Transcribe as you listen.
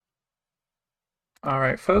All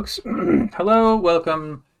right, folks. Hello,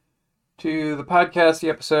 welcome to the podcast,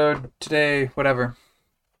 the episode today, whatever.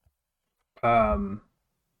 There's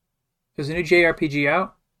a new JRPG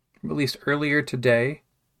out, released earlier today.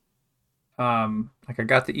 Like I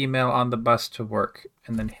got the email on the bus to work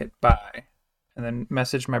and then hit buy and then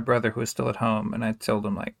messaged my brother who was still at home and I told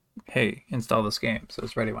him like, hey, install this game so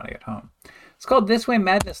it's ready when I get home. It's called This Way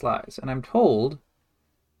Madness Lies, and I'm told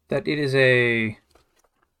that it is a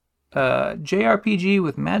JRPG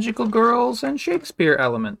with magical girls and Shakespeare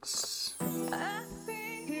elements.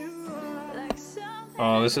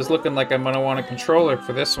 Oh, this is looking like I'm gonna want a controller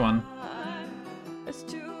for this one.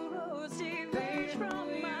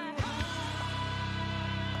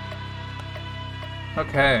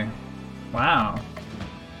 Okay. Wow.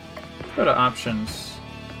 Go to options.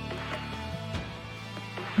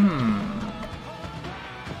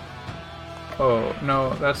 Oh,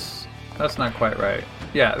 no, that's not quite right.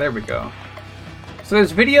 Yeah, there we go. So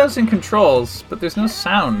there's videos and controls, but there's no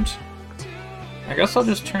sound. I guess I'll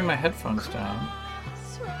just turn my headphones down.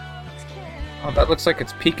 Oh, that looks like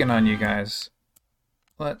it's peeking on you guys.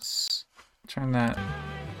 Let's turn that.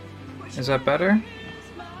 Is that better?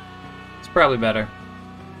 It's probably better.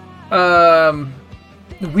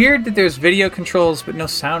 Weird that there's video controls, but no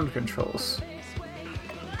sound controls.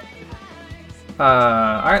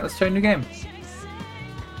 Alright, let's try a new game.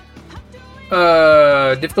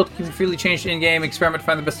 Difficulty can be freely changed in-game. Experiment to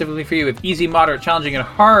find the best difficulty for you with easy, moderate, challenging, and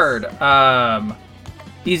hard.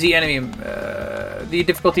 Easy enemy. The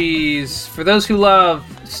difficulties for those who love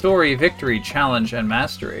story, victory, challenge, and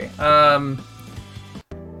mastery.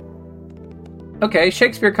 Okay,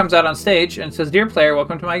 Shakespeare comes out on stage and says, "Dear player,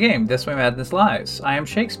 welcome to my game, This Way Madness Lies. I am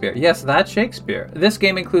Shakespeare." Yes, that's Shakespeare. This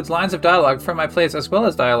game includes lines of dialogue from my plays as well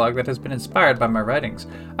as dialogue that has been inspired by my writings.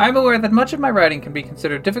 I am aware that much of my writing can be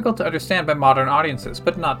considered difficult to understand by modern audiences,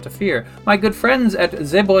 but not to fear. My good friends at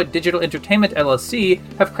Zeboyd Digital Entertainment LLC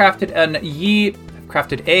have crafted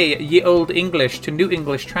a Ye Olde English to New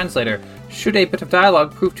English translator. Should a bit of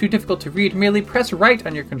dialogue prove too difficult to read, merely press right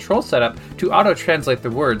on your control setup to auto-translate the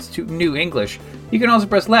words to New English. You can also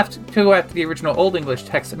press left to go after the original Old English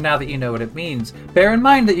text now that you know what it means. Bear in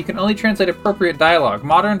mind that you can only translate appropriate dialogue.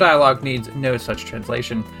 Modern dialogue needs no such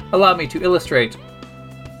translation. Allow me to illustrate.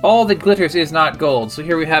 All that glitters is not gold. So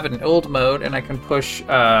here we have it in old mode, and I can push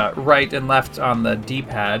right and left on the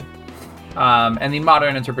D-pad. And the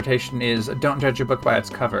modern interpretation is, don't judge a book by its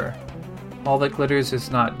cover. All that glitters is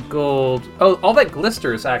not gold. Oh, all that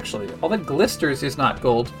glisters, actually. All that glisters is not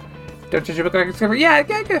gold. Don't judge a book by its cover. Yeah, I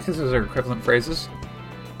guess these are equivalent phrases.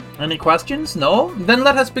 Any questions? No? Then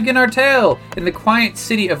let us begin our tale. In the quiet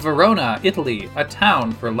city of Verona, Italy, a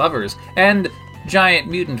town for lovers, and giant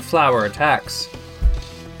mutant flower attacks.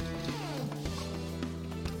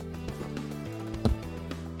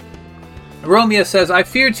 Romeo says, "I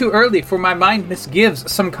fear too early, for my mind misgives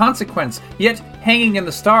some consequence, yet hanging in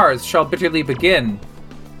the stars shall bitterly begin."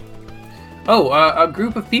 Oh, a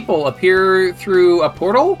group of people appear through a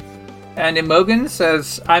portal? And Imogen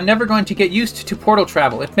says, "I'm never going to get used to portal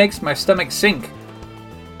travel. It makes my stomach sink."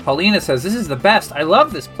 Paulina says, "This is the best. I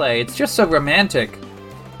love this play. It's just so romantic."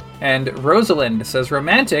 And Rosalind says,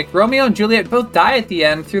 "Romantic? Romeo and Juliet both die at the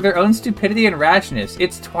end through their own stupidity and rashness.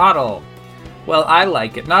 It's twaddle." Well, I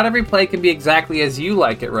like it. Not every play can be exactly as you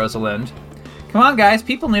like it, Rosalind. Come on, guys.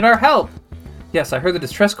 People need our help. Yes, I heard the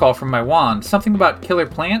distress call from my wand. Something about killer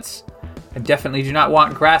plants? I definitely do not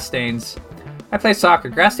want grass stains. I play soccer.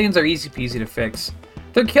 Grass stains are easy peasy to fix.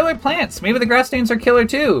 They're killer plants. Maybe the grass stains are killer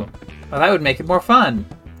too. Well, that would make it more fun.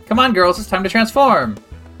 Come on, girls. It's time to transform.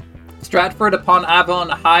 Stratford upon Avon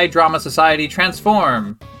High Drama Society,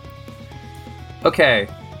 transform. Okay.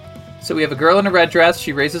 So we have a girl in a red dress.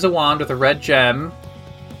 She raises a wand with a red gem.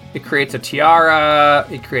 It creates a tiara.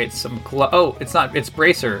 It creates some oh, it's not. It's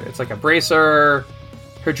bracer. It's like a bracer.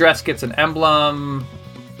 Her dress gets an emblem.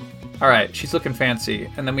 All right, she's looking fancy.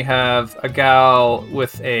 And then we have a gal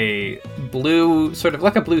with a blue, sort of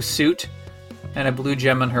like a blue suit and a blue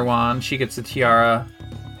gem on her wand. She gets the tiara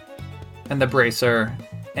and the bracer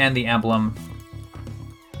and the emblem.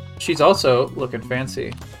 She's also looking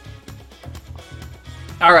fancy.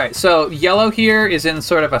 All right, so yellow here is in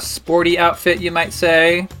sort of a sporty outfit, you might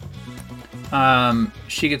say.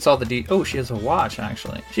 She gets all the oh, she has a watch,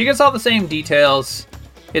 actually. She gets all the same details.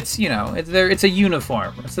 It's, you know, it's a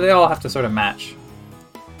uniform, so they all have to sort of match.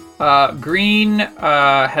 Green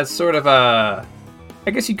has sort of a,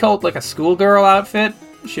 I guess you'd call it like a schoolgirl outfit.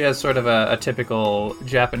 She has sort of a typical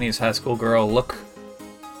Japanese high school girl look.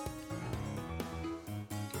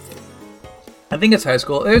 I think it's high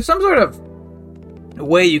school. There's some sort of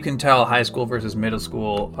way you can tell high school versus middle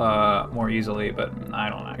school more easily, but I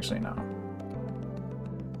don't actually know.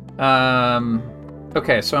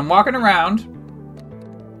 Okay, so I'm walking around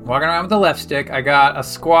with the left stick. I got a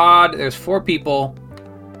squad. There's 4 people,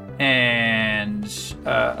 and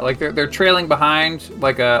like they're trailing behind,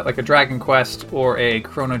 like a Dragon Quest or a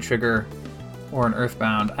Chrono Trigger or an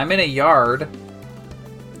Earthbound. I'm in a yard.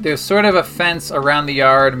 There's sort of a fence around the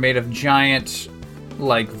yard made of giant,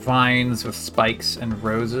 like, vines with spikes and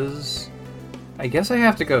roses. I guess I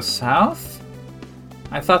have to go south?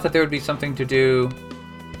 I thought that there would be something to do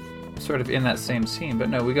sort of in that same scene, but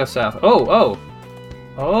no, we go south. Oh,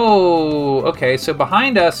 okay, so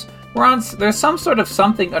behind us, there's some sort of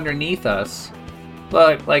something underneath us.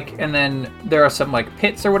 Like, and then there are some, like,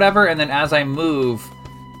 pits or whatever, and then as I move,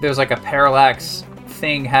 there's, like, a parallax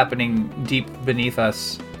thing happening deep beneath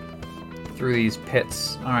us through these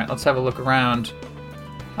pits. Alright, let's have a look around.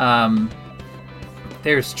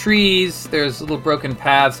 There's trees, there's little broken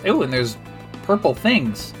paths. Oh, and there's purple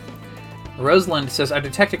things. Rosalind says, I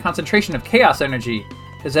detect a concentration of chaos energy.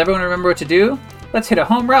 Does everyone remember what to do? Let's hit a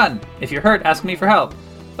home run. If you're hurt, ask me for help.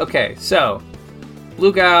 Okay, so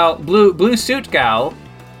blue suit gal,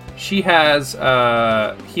 she has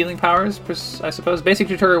healing powers, I suppose. Basic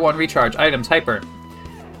tutorial 1 recharge, items, hyper.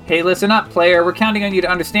 Hey, listen up, player. We're counting on you to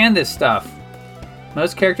understand this stuff.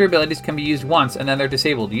 Most character abilities can be used once, and then they're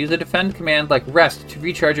disabled. Use a defend command like rest to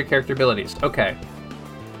recharge your character abilities. Okay.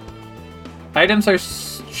 Items are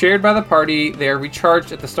shared by the party. They are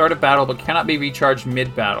recharged at the start of battle, but cannot be recharged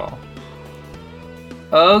mid-battle.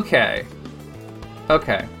 Okay.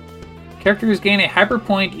 Characters gain a hyper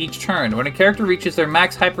point each turn. When a character reaches their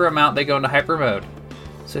max hyper amount, they go into hyper mode.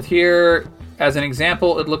 So here, as an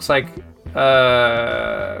example, it looks like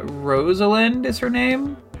Rosalind is her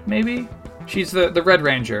name, maybe? She's the Red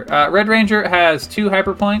Ranger. Red Ranger has 2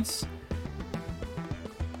 hyper points.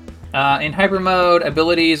 In hyper mode,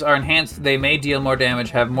 abilities are enhanced. They may deal more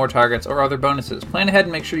damage, have more targets, or other bonuses. Plan ahead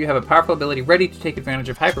and make sure you have a powerful ability ready to take advantage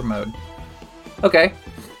of hyper mode. Okay.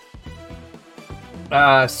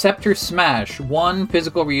 Scepter Smash. 1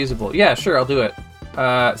 physical reusable. Yeah, sure, I'll do it.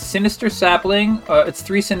 Sinister Sapling. It's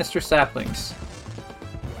 3 Sinister Saplings.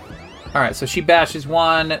 Alright, so she bashes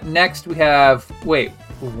 1. Next we have... Wait.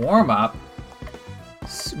 Warm Up.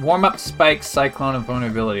 Warm Up, Spike, Cyclone, and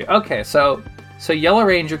Vulnerability. Okay, so Yellow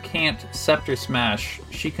Ranger can't Scepter Smash.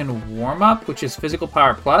 She can Warm Up, which is Physical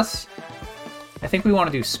Power Plus. I think we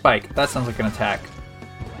want to do Spike. That sounds like an attack.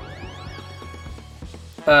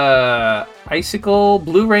 Icicle.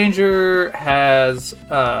 Blue Ranger has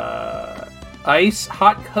Ice,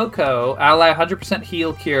 Hot Cocoa, ally 100%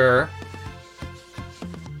 heal cure.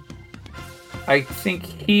 I think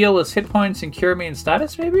heal is hit points and cure means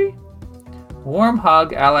status, maybe? Warm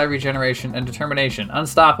Hug, ally regeneration, and determination.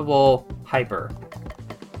 Unstoppable, hyper.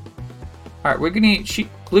 Alright, we're gonna...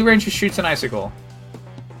 Blue Ranger shoots an icicle.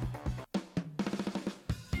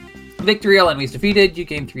 Victory, all enemies defeated. You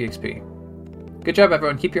gain 3 XP. Good job,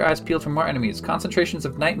 everyone. Keep your eyes peeled for more enemies. Concentrations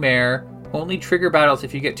of Nightmare only trigger battles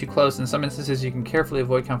if you get too close. In some instances, you can carefully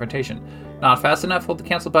avoid confrontation. Not fast enough? Hold the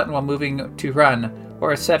cancel button while moving to run,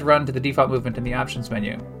 or set run to the default movement in the options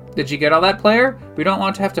menu. Did you get all that, player? We don't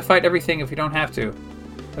want to have to fight everything if we don't have to.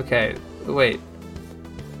 Okay, wait.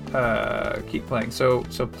 Keep playing. So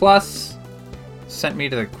plus sent me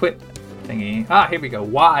to the quit thingy. Ah, here we go.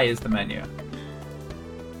 Y is the menu.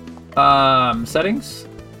 Settings.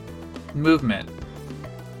 Movement.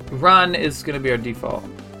 Run is going to be our default.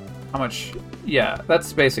 How much? Yeah,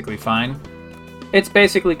 that's basically fine. It's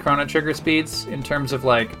basically Chrono Trigger speeds in terms of,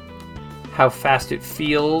 like, how fast it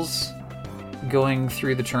feels going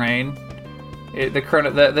through the terrain.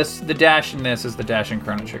 The dash in this is the dash in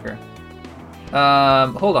Chrono Trigger.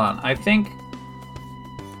 Hold on. I think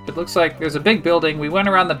it looks like there's a big building. We went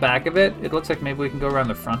around the back of it. It looks like maybe we can go around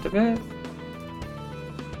the front of it.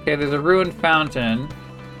 Okay, there's a ruined fountain.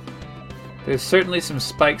 There's certainly some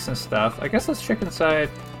spikes and stuff. I guess let's check inside.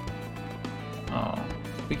 Oh,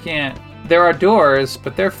 we can't. There are doors,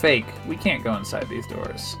 but they're fake. We can't go inside these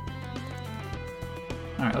doors.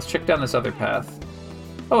 Alright, let's check down this other path.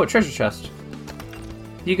 Oh, a treasure chest.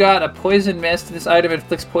 You got a poison mist. This item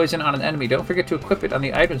inflicts poison on an enemy. Don't forget to equip it on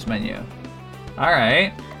the items menu.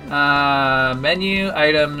 Alright. Menu,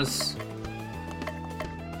 items.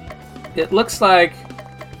 It looks like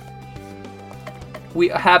we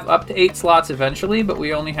have up to 8 slots eventually, but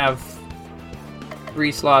we only have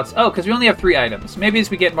 3 slots. Oh, because we only have 3 items. Maybe as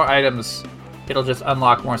we get more items, it'll just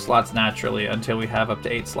unlock more slots naturally until we have up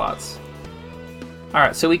to 8 slots.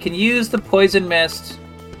 Alright, so we can use the Poison Mist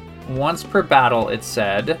once per battle, it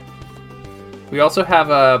said. We also have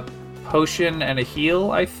a potion and a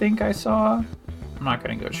heal, I think I saw. I'm not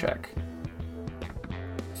going to go check.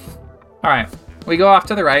 Alright, we go off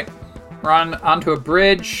to the right. We're onto a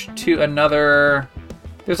bridge to another...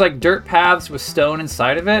 There's like dirt paths with stone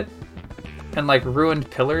inside of it. And like ruined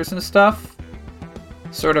pillars and stuff.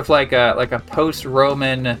 Sort of like a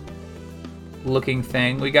post-Roman looking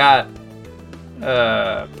thing. We got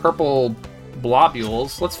purple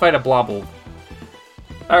blobules. Let's fight a blobule.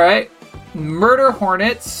 Alright. Murder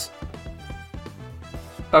hornets.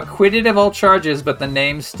 Acquitted of all charges, but the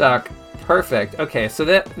name stuck. Perfect. Okay, so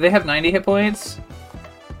they have 90 hit points.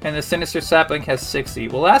 And the Sinister Sapling has 60.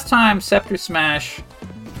 Well, last time Scepter Smash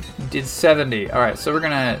did 70. Alright, so we're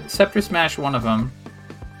gonna Scepter Smash one of them.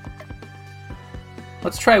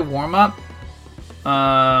 Let's try Warm Up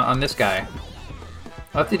on this guy.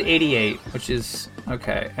 That did 88, which is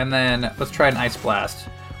okay. And then let's try an Ice Blast.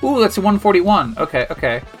 Ooh, that's a 141. Okay,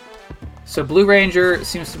 okay. So Blue Ranger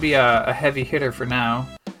seems to be a heavy hitter for now.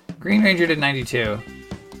 Green Ranger did 92.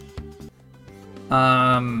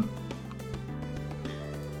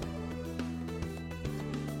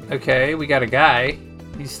 Okay, we got a guy.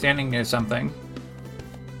 He's standing near something.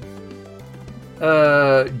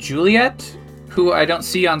 Juliet? Who I don't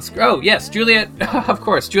see on screen. Oh, yes, Juliet. Of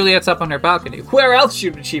course, Juliet's up on her balcony. Where else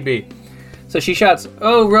should she be? So she shouts,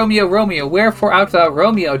 "Oh, Romeo, Romeo, wherefore art thou,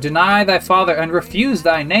 Romeo? Deny thy father and refuse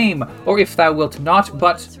thy name. Or if thou wilt not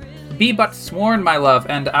be but sworn, my love,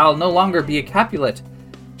 and I'll no longer be a Capulet.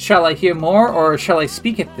 Shall I hear more, or shall I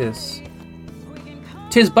speak at this?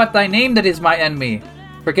 'Tis but thy name that is my enemy.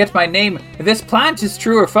 Forget my name. This plant is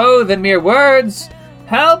truer foe than mere words.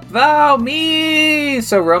 Help thou me!"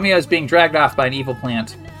 So Romeo is being dragged off by an evil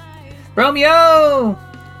plant. Romeo!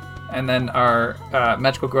 And then our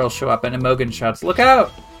magical girls show up, and Imogen shouts, "Look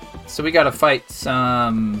out!" So we gotta fight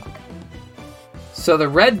some... So the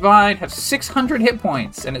Red Vine have 600 hit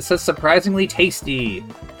points, and it says surprisingly tasty.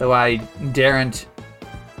 Though I daren't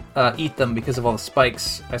eat them because of all the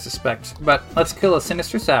spikes, I suspect. But let's kill a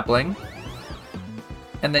Sinister Sapling.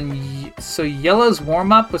 And then, so Yellow's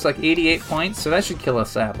warm-up was like 88 points, so that should kill a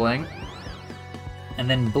Sapling. And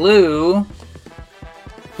then Blue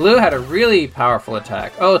had a really powerful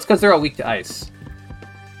attack. Oh, it's because they're all weak to ice.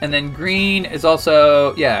 And then Green is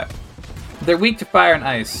also, yeah, they're weak to fire and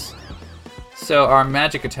ice. So our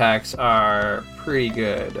magic attacks are pretty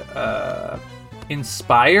good.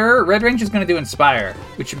 Inspire? Red Ranger's going to do Inspire,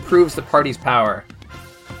 which improves the party's power.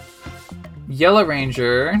 Yellow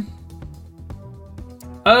Ranger...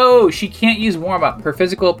 Oh, she can't use warm up. Her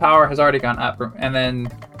physical power has already gone up. And then,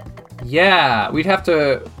 yeah, we'd have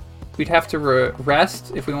to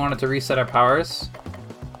rest if we wanted to reset our powers.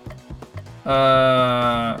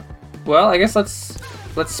 Well, I guess let's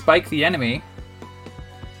spike the enemy.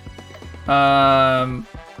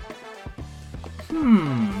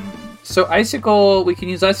 So Icicle, we can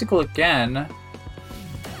use Icicle again.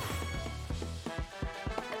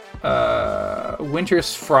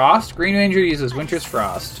 Winter's Frost. Green Ranger uses Winter's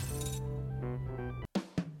Frost.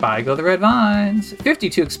 By go the Red Vines.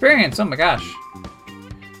 52 experience, oh my gosh.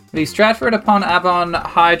 The Stratford upon Avon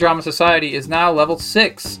High Drama Society is now level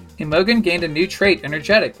 6. Imogen gained a new trait,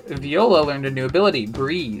 Energetic. Viola learned a new ability,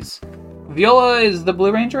 Breeze. Viola is the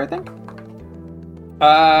Blue Ranger, I think?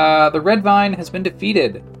 The Red Vine has been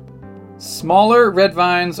defeated. Smaller Red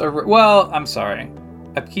Vines are... Well, I'm sorry.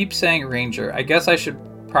 I keep saying Ranger. I guess I should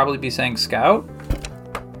probably be saying Scout.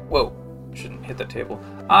 Whoa, shouldn't hit the table.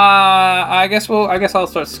 I guess I'll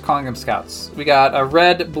start calling them Scouts. We got a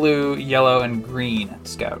red, blue, yellow, and green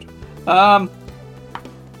Scout.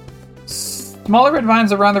 Smaller Red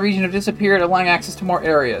Vines around the region have disappeared, allowing access to more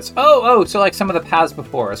areas. Oh, so like some of the paths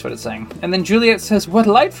before is what it's saying. And then Juliet says, "What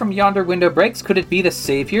light from yonder window breaks? Could it be the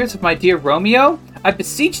saviors of my dear Romeo? I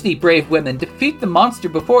beseech thee, brave women, defeat the monster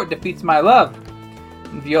before it defeats my love."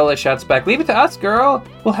 And Viola shouts back, "Leave it to us, girl.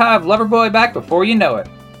 We'll have Loverboy back before you know it."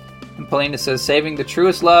 And Polina says, "Saving the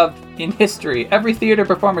truest love in history. Every theater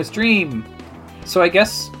performer's dream." So I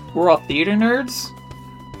guess we're all theater nerds?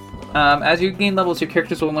 As you gain levels, your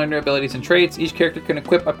characters will learn their abilities and traits. Each character can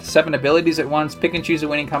equip up to 7 abilities at once. Pick and choose a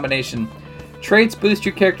winning combination. Traits boost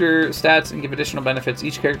your character stats and give additional benefits.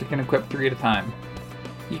 Each character can equip 3 at a time.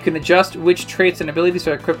 You can adjust which traits and abilities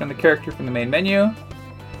are equipped on the character from the main menu.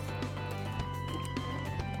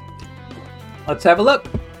 Let's have a look.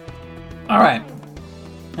 Alright.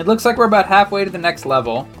 It looks like we're about halfway to the next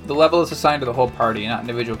level. The level is assigned to the whole party, not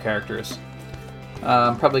individual characters.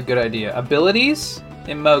 Probably a good idea. Abilities?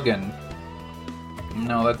 Imogen.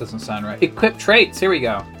 No, that doesn't sound right. Equip traits. Here we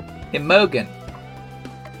go. Imogen.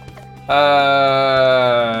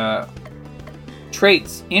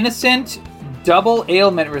 Traits. Innocent, double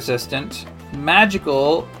ailment resistant,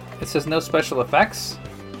 magical. It says no special effects.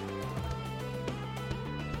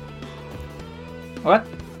 What?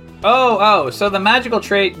 Oh, so the magical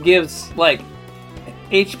trait gives, like,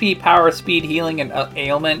 HP, power, speed, healing, and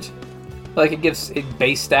ailment. Like, it gives it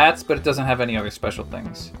base stats, but it doesn't have any other special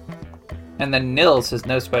things. And then Nils has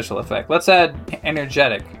no special effect. Let's add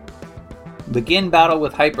energetic. Begin battle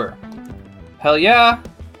with hyper. Hell yeah!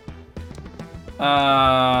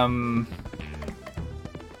 Oh,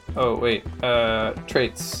 wait.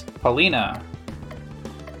 Traits. Paulina.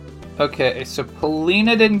 Okay, so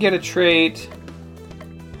Paulina didn't get a trait.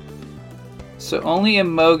 So only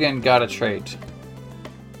Imogen got a trait.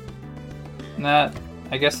 That,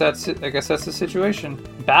 I guess that's it. I guess that's the situation.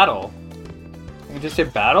 Battle. You can just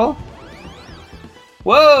hit battle?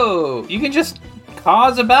 Whoa! You can just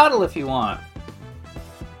cause a battle if you want.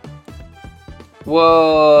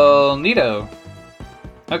 Well, neato.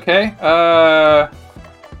 Okay,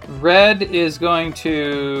 Red is going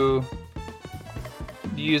to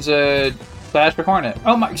use a Basher Hornet.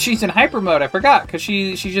 Oh my, she's in hyper mode, I forgot, because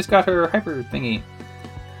she just got her hyper thingy.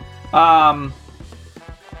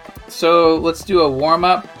 So let's do a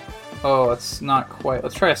warm-up. Oh, it's not quite.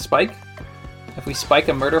 Let's try a spike. If we spike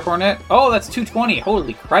a Murder Hornet. Oh, that's 220.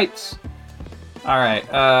 Holy cripes.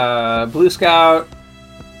 Alright, Blue Scout,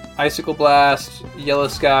 Icicle Blast, Yellow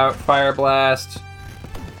Scout, Fire Blast.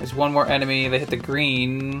 There's one more enemy. They hit the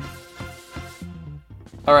green.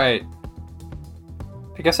 Alright.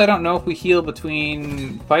 I guess I don't know if we heal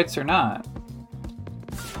between fights or not.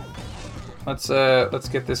 Let's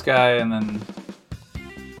get this guy, and then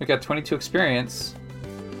we got 22 experience.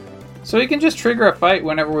 So we can just trigger a fight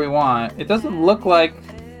whenever we want. It doesn't look like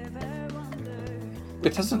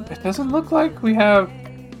it doesn't look like we have.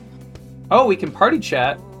 Oh, we can party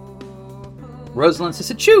chat. Rosalind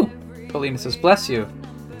says, "Achoo!" Paulina says, "Bless you."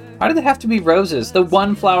 Why did it have to be roses? The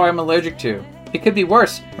one flower I'm allergic to. It could be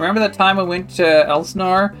worse. Remember that time I went to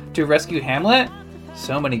Elsnor to rescue Hamlet?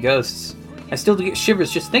 So many ghosts. I still get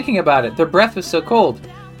shivers just thinking about it. Their breath was so cold.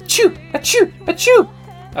 Achoo! Achoo! Achoo!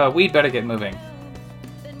 We'd better get moving.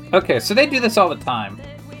 Okay, so they do this all the time.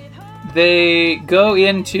 They go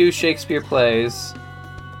into Shakespeare plays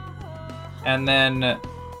and then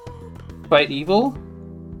fight evil.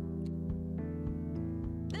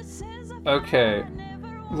 Okay.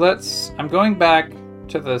 I'm going back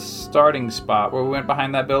to the starting spot where we went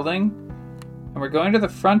behind that building. And we're going to the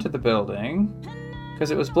front of the building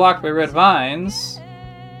because it was blocked by red vines.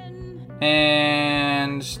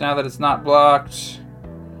 And now that it's not blocked,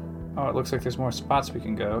 oh, it looks like there's more spots we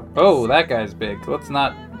can go. Oh, that guy's big. Let's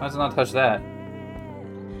not touch that.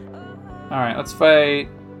 Alright, let's fight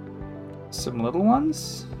some little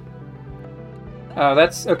ones. Oh,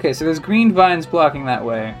 that's okay, so there's green vines blocking that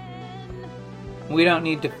way. We don't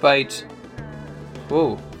need to fight.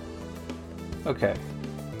 Whoa. Okay.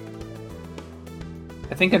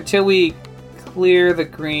 I think until we clear the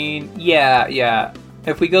green. Yeah.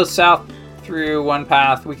 If we go south through one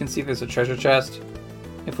path, we can see there's a treasure chest.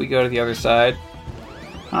 If we go to the other side.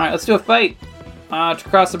 Alright, let's do a fight. To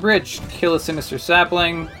cross the bridge. Kill a sinister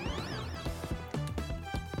sapling.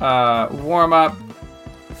 Warm up.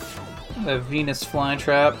 The Venus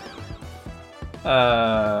flytrap.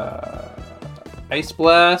 Ice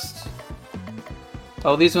blast.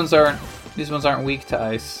 Oh, these ones aren't weak to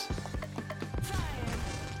ice.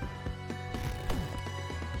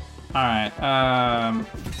 Alright,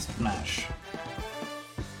 smash.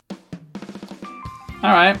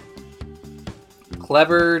 Alright.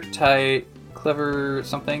 Clever, tight, clever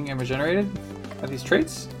something, and regenerated? Are these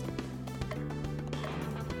traits?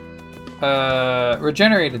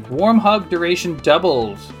 Regenerated. Warm hug duration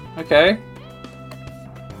doubled. Okay.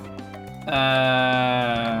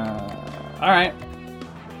 Alright.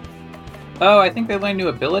 Oh, I think they learn new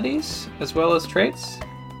abilities as well as traits.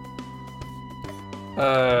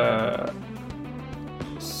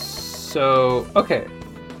 Okay.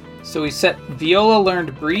 So we set Viola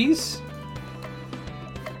learned Breeze.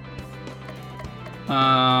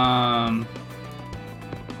 And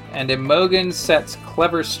Imogen sets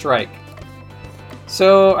Clever Strike.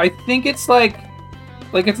 So I think it's like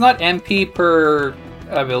it's not MP per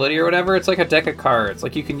ability or whatever. It's like a deck of cards.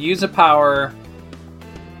 Like you can use a power.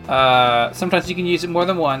 Sometimes you can use it more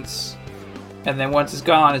than once. And then once it's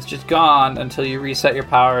gone, it's just gone until you reset your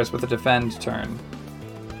powers with a defend turn.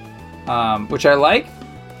 Which I like.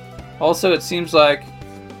 Also, it seems like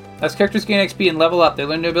as characters gain XP and level up, they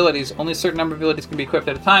learn new abilities. Only a certain number of abilities can be equipped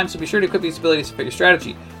at a time, so be sure to equip these abilities to fit your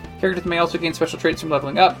strategy. Characters may also gain special traits from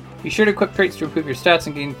leveling up. Be sure to equip traits to improve your stats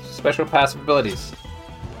and gain special passive abilities.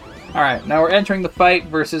 Alright, now we're entering the fight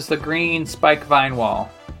versus the green spike vine wall.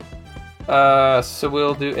 So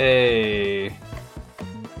we'll do a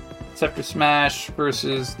Scepter Smash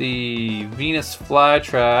versus the Venus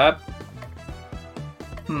flytrap.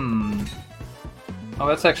 Oh,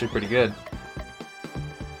 that's actually pretty good.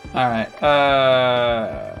 Alright,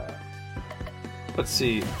 let's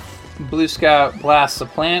see. Blue Scout blasts a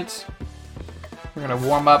plant. We're gonna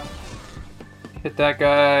warm up. Hit that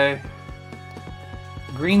guy.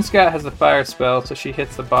 Green Scout has the fire spell, so she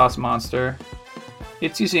hits the boss monster.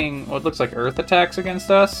 It's using what looks like earth attacks against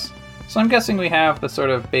us. So I'm guessing we have the sort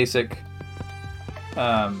of basic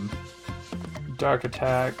dark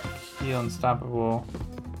attack, heal, unstoppable.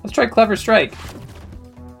 Let's try Clever Strike.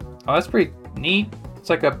 Oh, that's pretty neat.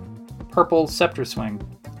 It's like a purple scepter swing.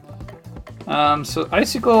 So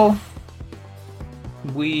Icicle,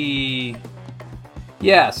 so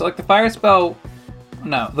like the fire spell,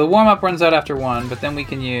 no, the warm-up runs out after 1, but then we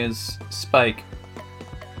can use Spike.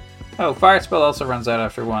 Oh, fire spell also runs out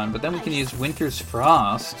after 1, but then we can use Winter's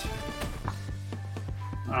Frost.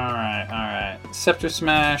 Alright. Scepter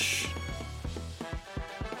Smash.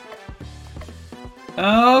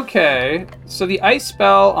 Okay, so the ice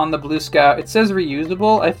spell on the Blue Scout, it says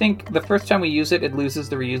reusable. I think the first time we use it, it loses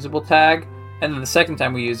the reusable tag, and then the second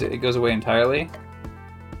time we use it, it goes away entirely.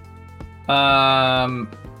 So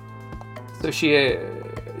she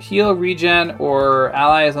heal, regen, or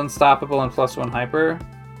ally is unstoppable and +1 hyper.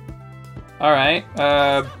 Alright,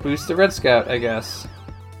 boost the Red Scout, I guess.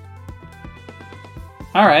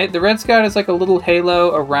 Alright, the Red Scout is like a little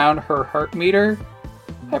halo around her heart meter.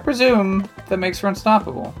 I presume that makes her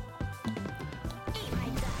unstoppable.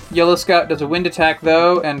 Yellow Scout does a wind attack,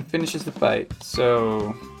 though, and finishes the fight.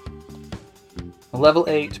 So, level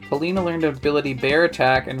 8, Polina learned ability Bear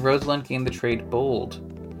Attack, and Rosalind gained the trait Bold.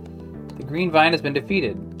 The Green Vine has been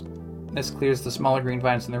defeated. This clears the smaller green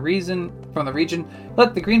vines from the region.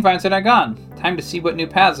 Look, the green vines are now gone. Time to see what new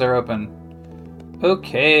paths are open.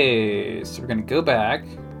 Okay, so we're gonna go back.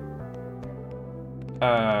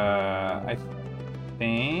 I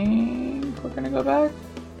think we're gonna go back?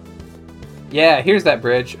 Yeah, here's that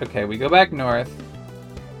bridge. Okay, we go back north.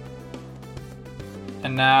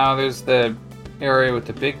 And now there's the area with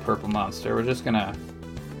the big purple monster. We're just gonna...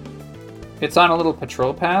 It's on a little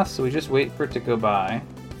patrol path, so we just wait for it to go by.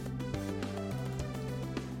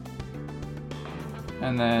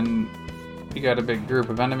 And then we got a big group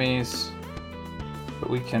of enemies. But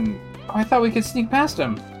we can... Oh, I thought we could sneak past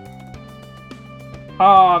them.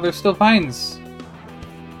 Oh, there's still vines.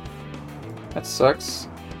 That sucks.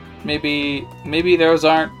 Maybe those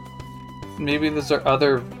aren't... Maybe those are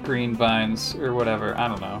other green vines or whatever. I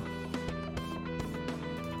don't know.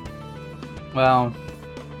 Well...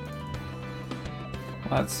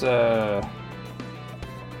 Let's, go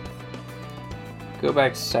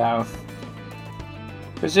back south.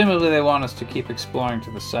 Presumably they want us to keep exploring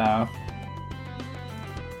to the south.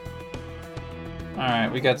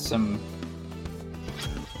 Alright, we got some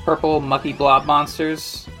purple mucky blob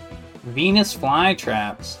monsters. Venus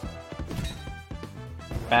flytraps.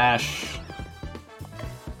 Bash.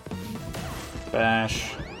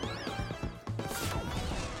 Bash.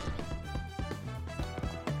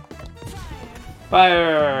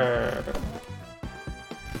 Fire!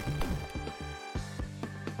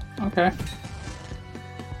 Okay.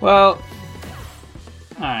 Well,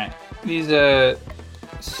 alright. These,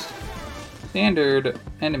 standard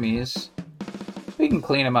enemies, we can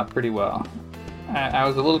clean them up pretty well. I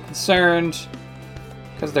was a little concerned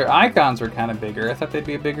because their icons were kind of bigger. I thought they'd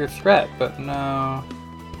be a bigger threat, but no.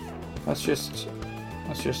 Let's just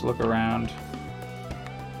look around.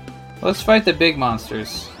 Let's fight the big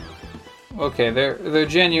monsters. Okay, they're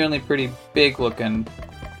genuinely pretty big looking.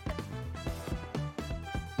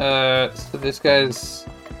 So this guy's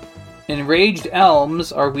enraged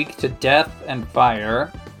elms are weak to death and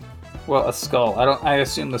fire. Well, a skull. I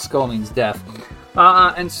assume the skull means death.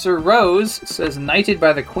 And Sir Rose says knighted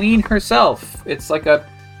by the queen herself. It's a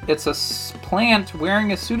plant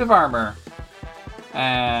wearing a suit of armor.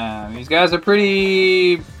 And these guys are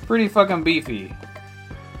pretty fucking beefy.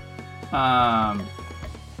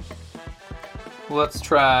 Let's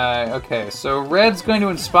try... Okay, so red's going to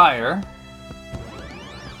inspire.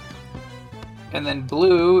 And then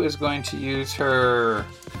blue is going to use her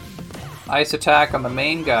ice attack on the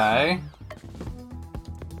main guy.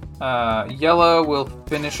 Yellow will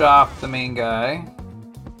finish off the main guy.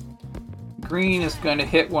 Green is going to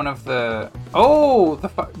hit one of the... Oh!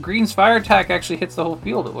 Green's fire attack actually hits the whole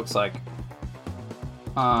field, it looks like.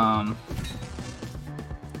 Alright.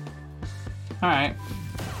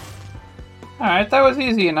 Alright, that was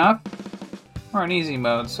easy enough. We're in easy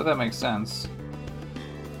mode, so that makes sense.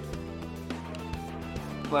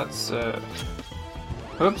 Let's,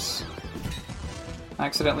 Oops.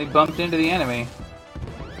 Accidentally bumped into the enemy.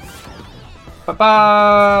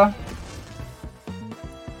 Ba-ba!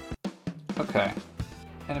 Okay.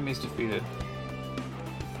 Enemies defeated.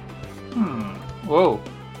 Whoa.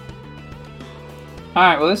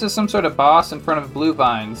 Alright, well this is some sort of boss in front of blue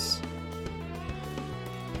vines.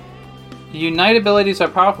 Unite abilities are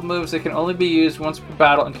powerful moves that can only be used once per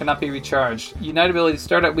battle and cannot be recharged. Unite abilities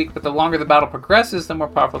start out weak, but the longer the battle progresses, the more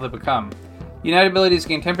powerful they become. Unite abilities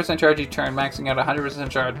gain 10% charge each turn, maxing out 100%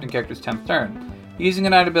 charge in the character's 10th turn. Using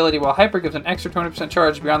Unite ability while hyper gives an extra 20%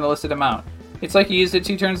 charge beyond the listed amount. It's like you used it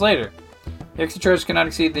 2 turns later. The extra charge cannot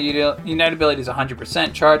exceed the Unite ability's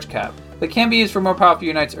 100% charge cap, but can be used for more powerful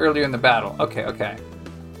unites earlier in the battle. Okay.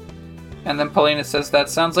 And then Paulina says,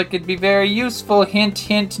 that sounds like it'd be very useful. Hint,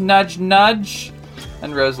 hint, nudge, nudge.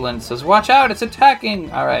 And Rosalind says, watch out, it's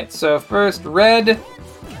attacking. Alright, so first, red.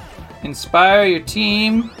 Inspire your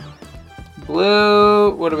team.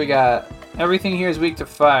 Blue, what do we got? Everything here is weak to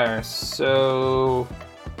fire, so...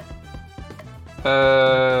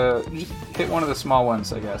 just hit one of the small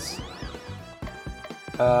ones, I guess.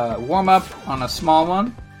 Warm up on a small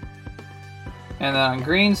one. And then on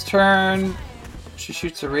Green's turn... she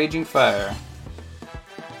shoots a raging fire.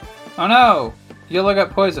 Oh no! Yellow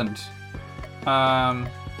got poisoned.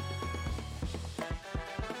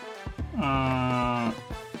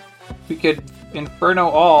 We could Inferno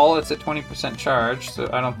all. It's at 20% charge, so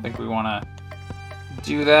I don't think we want to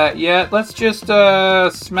do that yet. Let's just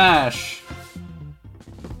smash.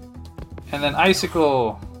 And then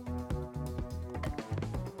Icicle.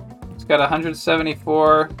 It's got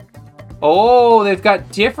 174. Oh, they've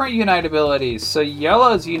got different Unite abilities. So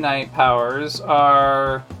Yellow's Unite powers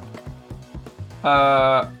are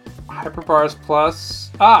Hyperbars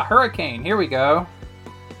plus... Hurricane. Here we go.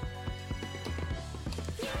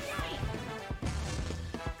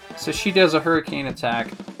 So she does a Hurricane attack.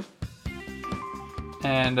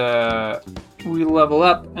 And we level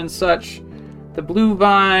up and such. The blue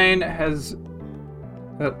vine has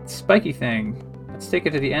a spiky thing. Let's take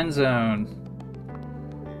it to the end zone.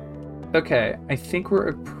 Okay, I think we're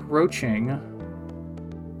approaching...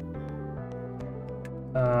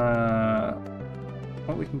 well,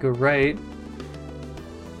 we can go right.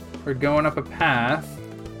 We're going up a path.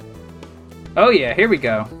 Oh yeah, here we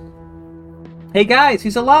go. Hey guys,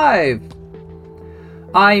 he's alive!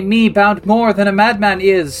 Me, bound more than a madman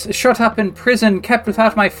is, shut up in prison, kept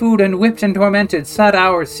without my food, and whipped and tormented, sad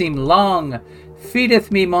hours seem long.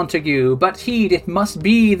 Feedeth me Montague, but heed, it must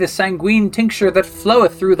be the sanguine tincture that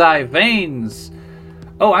floweth through thy veins.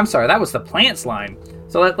 Oh, I'm sorry, that was the plant's line.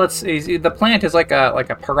 So let's see, the plant is like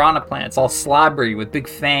a piranha plant. It's all slobbery with big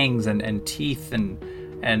fangs and teeth and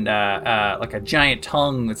like a giant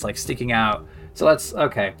tongue that's like sticking out. So let's,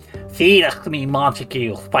 okay. Feedeth me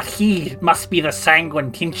Montague, but heed, must be the sanguine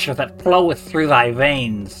tincture that floweth through thy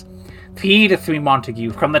veins. Feedeth me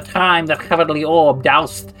Montague, from the time that heavenly orb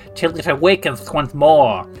doused, till it awaketh once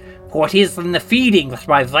more. For it is in the feeding that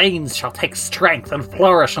my veins shall take strength and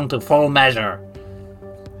flourish unto full measure.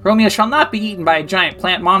 Romeo shall not be eaten by a giant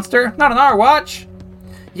plant monster, not on our watch.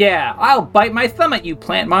 Yeah, I'll bite my thumb at you,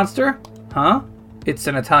 plant monster. Huh? It's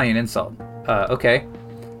an Italian insult. Okay.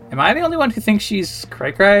 Am I the only one who thinks she's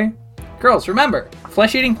cray-cray? Girls, remember,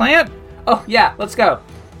 flesh-eating plant? Oh, yeah, let's go.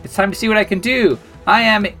 It's time to see what I can do. I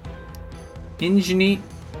am Ingenue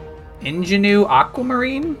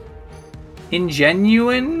Aquamarine?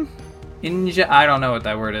 Ingenuine? I don't know what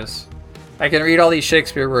that word is. I can read all these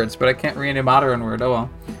Shakespeare words, but I can't read a modern word. Oh well.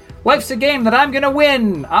 Life's a game that I'm gonna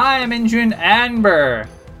win! I am Ingenuine Amber.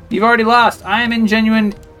 You've already lost. I am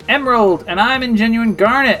Ingenuine Emerald, and I'm Ingenuine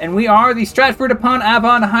Garnet, and we are the Stratford upon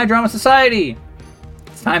Avon High Drama Society.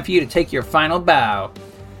 It's time for you to take your final bow.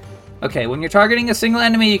 Okay, when you're targeting a single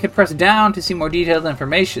enemy, you can press down to see more detailed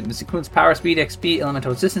information. This includes power, speed, XP,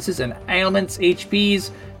 elemental resistances, and ailments. HPs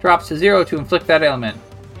drops to 0 to inflict that ailment.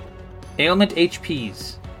 Ailment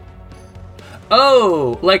HPs.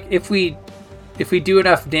 Oh, like if we do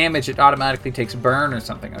enough damage, it automatically takes burn or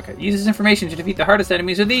something. Okay, use this information to defeat the hardest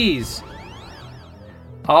enemies of these.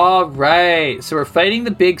 Alright, so we're fighting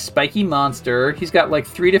the big spiky monster. He's got like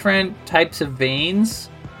 3 different types of veins.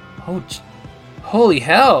 Oh, holy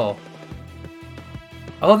hell.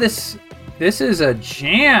 Oh, this is a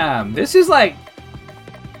jam. This is like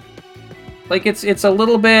it's a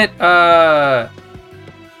little bit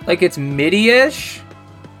like it's MIDI-ish.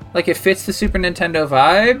 Like it fits the Super Nintendo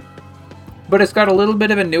vibe, but it's got a little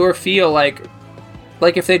bit of a newer feel, like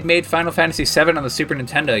if they'd made Final Fantasy VII on the Super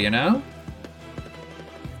Nintendo, you know?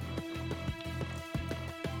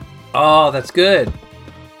 Oh, that's good.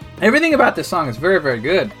 Everything about this song is very, very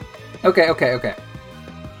good. Okay.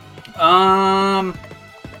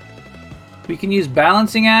 We can use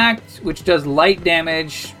Balancing Act, which does light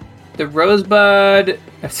damage. The Rosebud,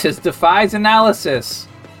 it says defies analysis.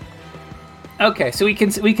 Okay, so we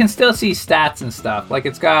can still see stats and stuff. Like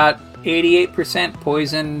it's got 88%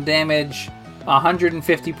 poison damage,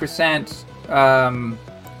 150%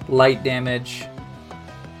 light damage.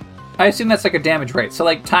 I assume that's like a damage rate, so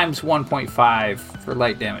like times 1.5 for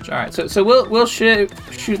light damage. All right, so we'll shoot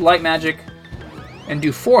light magic and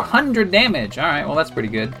do 400 damage. All right, well that's pretty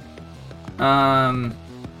good. Well,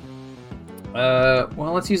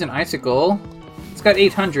 let's use an icicle. It's got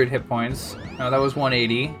 800 hit points. Oh, that was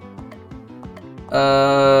 180.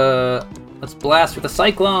 Let's blast with a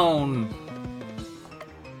cyclone.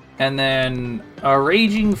 And then a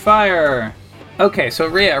raging fire. Okay,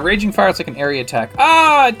 so yeah, raging fire is like an area attack.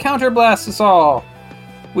 Ah, it counterblasts us all.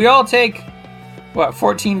 We all take, what,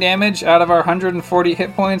 14 damage out of our 140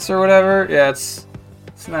 hit points or whatever? Yeah, it's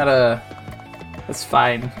not a... That's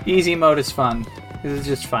fine. Easy mode is fun. This is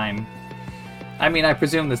just fine. I mean, I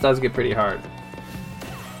presume this does get pretty hard.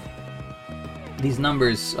 These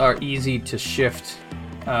numbers are easy to shift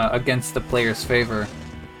against the player's favor.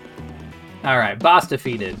 Alright, boss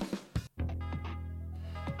defeated.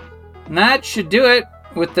 And that should do it.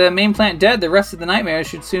 With the main plant dead, the rest of the nightmares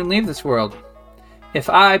should soon leave this world. If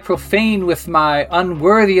I profane with my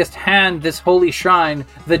unworthiest hand this holy shrine,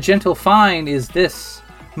 the gentle fine is this.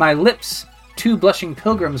 My lips, two blushing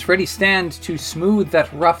pilgrims, ready stand to smooth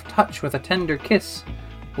that rough touch with a tender kiss.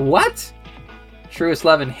 What? Truest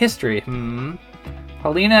love in history,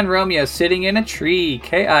 Paulina and Romeo sitting in a tree.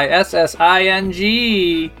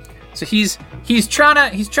 Kissing. So he's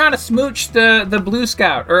trying to smooch the Blue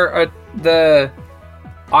Scout or the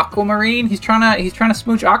Aquamarine. He's trying to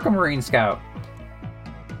smooch Aquamarine Scout.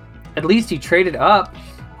 At least he traded up.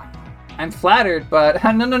 I'm flattered, but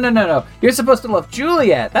no. You're supposed to love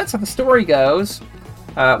Juliet. That's how the story goes.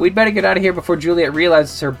 We'd better get out of here before Juliet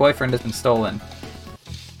realizes her boyfriend has been stolen.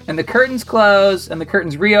 And the curtains close, and the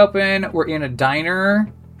curtains reopen. We're in a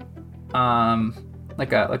diner,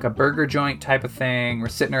 like a burger joint type of thing. We're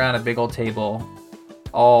sitting around a big old table,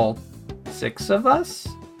 all 6 of us.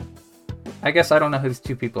 I guess I don't know who these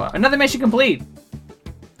 2 people are. Another mission complete.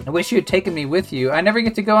 I wish you had taken me with you. I never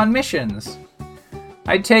get to go on missions.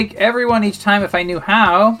 I'd take everyone each time if I knew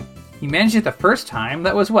how. You managed it the first time.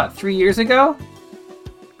 That was what, 3 years ago?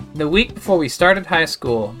 The week before we started high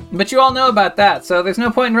school. But you all know about that, so there's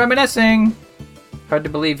no point in reminiscing. Hard to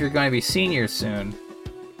believe you're going to be seniors soon.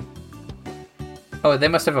 Oh, they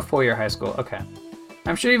must have a 4-year high school. Okay.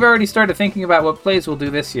 I'm sure you've already started thinking about what plays we'll do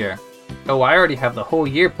this year. Oh, I already have the whole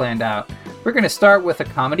year planned out. We're going to start with A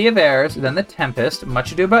Comedy of Errors, then The Tempest,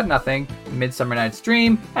 Much Ado About Nothing, Midsummer Night's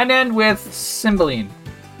Dream, and end with Cymbeline.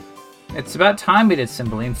 It's about time we did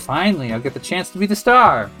Cymbeline. Finally, I'll get the chance to be the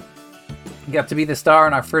star. Got to be the star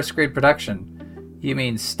in our first grade production. You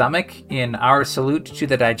mean stomach in Our Salute to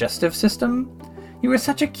the Digestive System? You were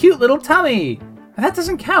such a cute little tummy! That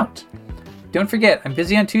doesn't count. Don't forget, I'm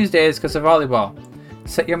busy on Tuesdays because of volleyball.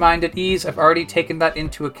 Set your mind at ease, I've already taken that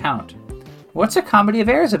into account. What's A Comedy of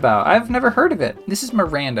Errors about? I've never heard of it. This is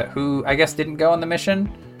Miranda, who I guess didn't go on the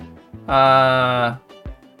mission. Yeah.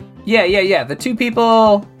 The 2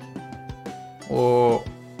 people... Oh...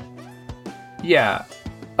 Yeah.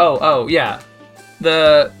 Oh, yeah.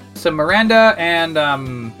 So Miranda and,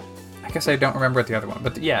 I guess I don't remember what the other one,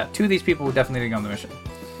 but yeah, 2 of these people would definitely go on the mission.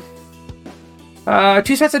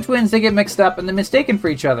 2 sets of twins, they get mixed up and they're mistaken for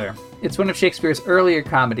each other. It's one of Shakespeare's earlier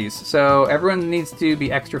comedies, so everyone needs to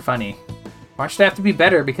be extra funny. Why should I have to be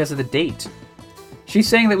better because of the date? She's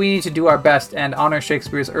saying that we need to do our best and honor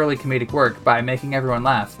Shakespeare's early comedic work by making everyone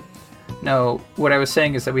laugh. No, what I was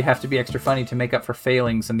saying is that we have to be extra funny to make up for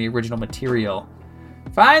failings in the original material.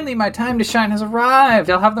 Finally, my time to shine has arrived.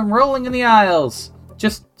 I'll have them rolling in the aisles.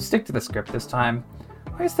 Just stick to the script this time.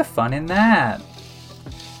 Where's the fun in that?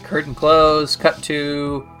 Curtain close. Cut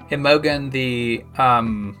to Imogen. The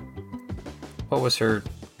what was her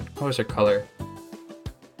color?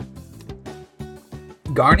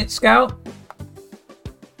 Garnet Scout.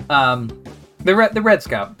 The Red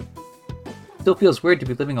Scout. Still feels weird to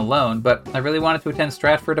be living alone, but I really wanted to attend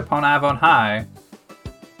Stratford upon Avon High.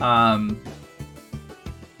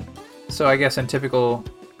 So I guess in typical...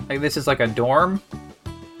 this is like a dorm?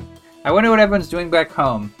 I wonder what everyone's doing back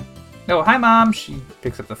home. Oh, hi, Mom. She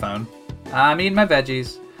picks up the phone. I'm eating my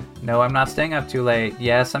veggies. No, I'm not staying up too late.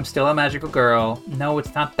 Yes, I'm still a magical girl. No,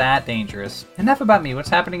 it's not that dangerous. Enough about me. What's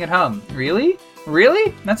happening at home? Really?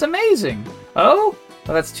 Really? That's amazing. Oh?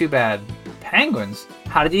 Well, that's too bad. Penguins?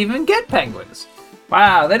 How did you even get penguins?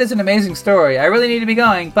 Wow, that is an amazing story. I really need to be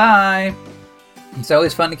going. Bye. It's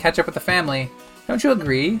always fun to catch up with the family. Don't you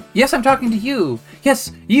agree? Yes, I'm talking to you.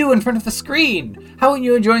 Yes, you in front of the screen. How are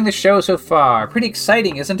you enjoying the show so far? Pretty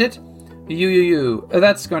exciting, isn't it? You.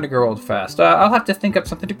 That's going to grow old fast. I'll have to think up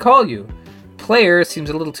something to call you. Player seems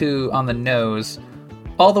a little too on the nose.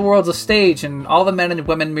 All the world's a stage, and all the men and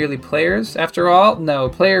women merely players. After all, no,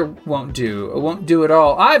 player won't do. It won't do at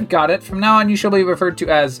all. I've got it. From now on, you shall be referred to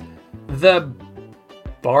as the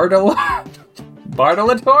Bardolator?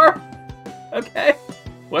 Okay.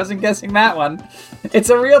 Wasn't guessing that one. It's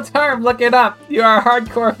a real term. Look it up. You are a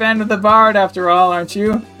hardcore fan of the Bard, after all, aren't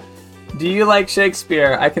you? Do you like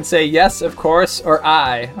Shakespeare? I can say yes, of course, or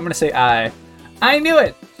I. I'm going to say I. I knew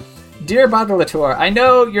it. Dear Bardolator, I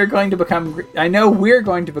know we're going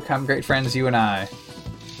to become great friends, you and I.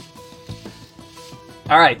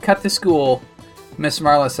 Alright, cut to school. Miss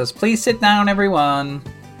Marla says, please sit down, everyone.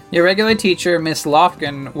 Your regular teacher, Miss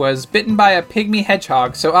Lofgren, was bitten by a pygmy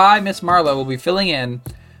hedgehog, so I, Miss Marla, will be filling in.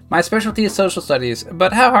 My specialty is social studies,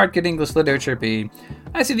 but how hard could English literature be?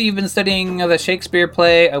 I see that you've been studying the Shakespeare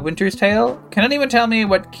play, A Winter's Tale. Can anyone tell me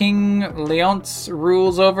what King Leonce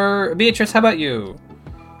rules over? Beatrice, how about you?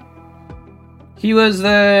 He was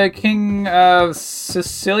the king of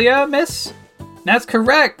Sicilia, miss? That's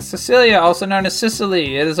correct! Sicilia, also known as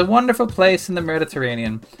Sicily. It is a wonderful place in the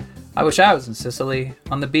Mediterranean. I wish I was in Sicily,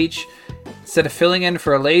 on the beach, instead of filling in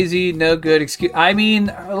for a lazy, no-good excuse. I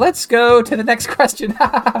mean, let's go to the next question.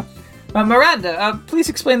 Miranda, please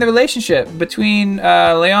explain the relationship between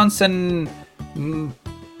Leonce and...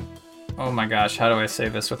 oh my gosh, how do I say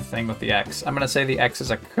this with the thing with the X? I'm going to say the X is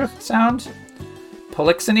a k sound.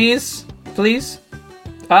 Polixenes, please?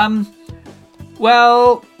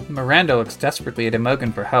 Well, Miranda looks desperately at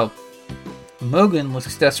Imogen for help. Imogen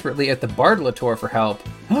looks desperately at the Bardolator for help.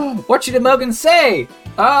 What should Imogen say?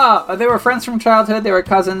 They were friends from childhood, they were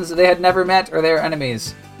cousins, they had never met, or they were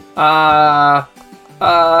enemies. I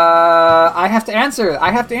have to answer.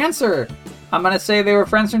 I'm gonna say they were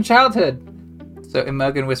friends from childhood. So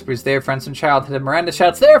Imogen whispers, they're friends from childhood, and Miranda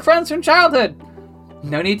shouts, they're friends from childhood!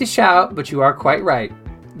 No need to shout, but you are quite right.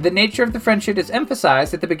 The nature of the friendship is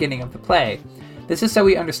emphasized at the beginning of the play. This is so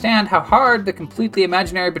we understand how hard the completely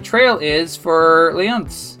imaginary betrayal is for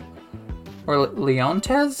Leonce. Or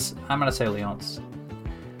Leontes? I'm gonna say Leonce.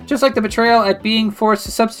 Just like the betrayal at being forced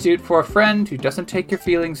to substitute for a friend who doesn't take your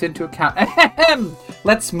feelings into account. Ahem!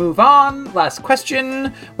 Let's move on. Last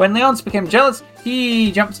question. When Leonce became jealous,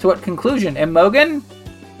 he jumps to what conclusion? Imogen?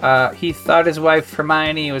 He thought his wife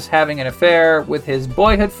Hermione was having an affair with his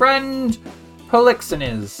boyhood friend,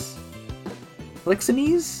 Polixenes.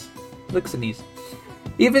 Polixenes? Polixenes.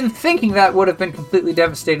 Even thinking that would have been completely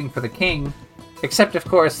devastating for the king. Except, of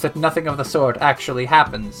course, that nothing of the sort actually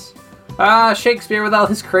happens. Shakespeare with all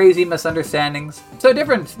his crazy misunderstandings. So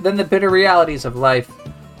different than the bitter realities of life.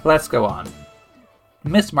 Let's go on.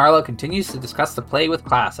 Miss Marlowe continues to discuss the play with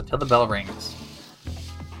class until the bell rings.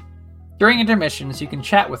 During intermissions, you can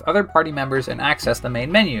chat with other party members and access the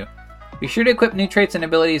main menu. Be sure to equip new traits and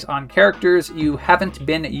abilities on characters you haven't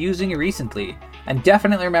been using recently. And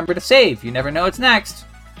definitely remember to save. You never know what's next.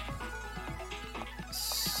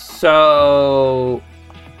 So...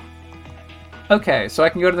 okay, so I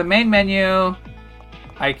can go to the main menu.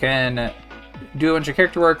 I can do a bunch of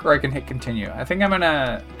character work, or I can hit continue. I think I'm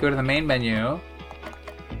gonna go to the main menu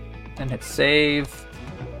and hit save.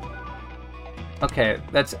 Okay,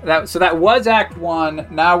 that's that. So that was Act 1.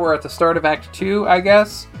 Now we're at the start of Act 2, I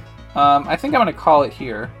guess. I think I'm gonna call it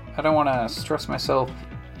here. I don't want to stress myself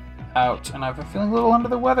out, and I've been feeling a little under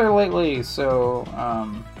the weather lately. So,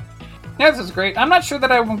 yeah, this is great. I'm not sure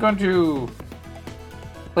that I'm going to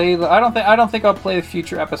play. I don't think I'll play the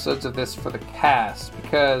future episodes of this for the cast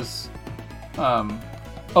because a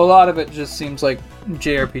lot of it just seems like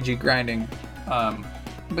JRPG grinding.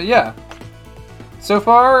 But yeah. So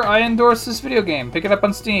far, I endorse this video game. Pick it up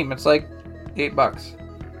on Steam. It's like $8.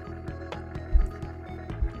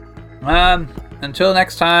 Until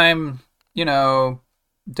next time, you know,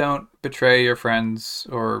 don't betray your friends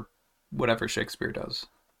or whatever Shakespeare does.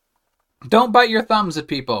 Don't bite your thumbs at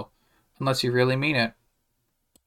people unless you really mean it.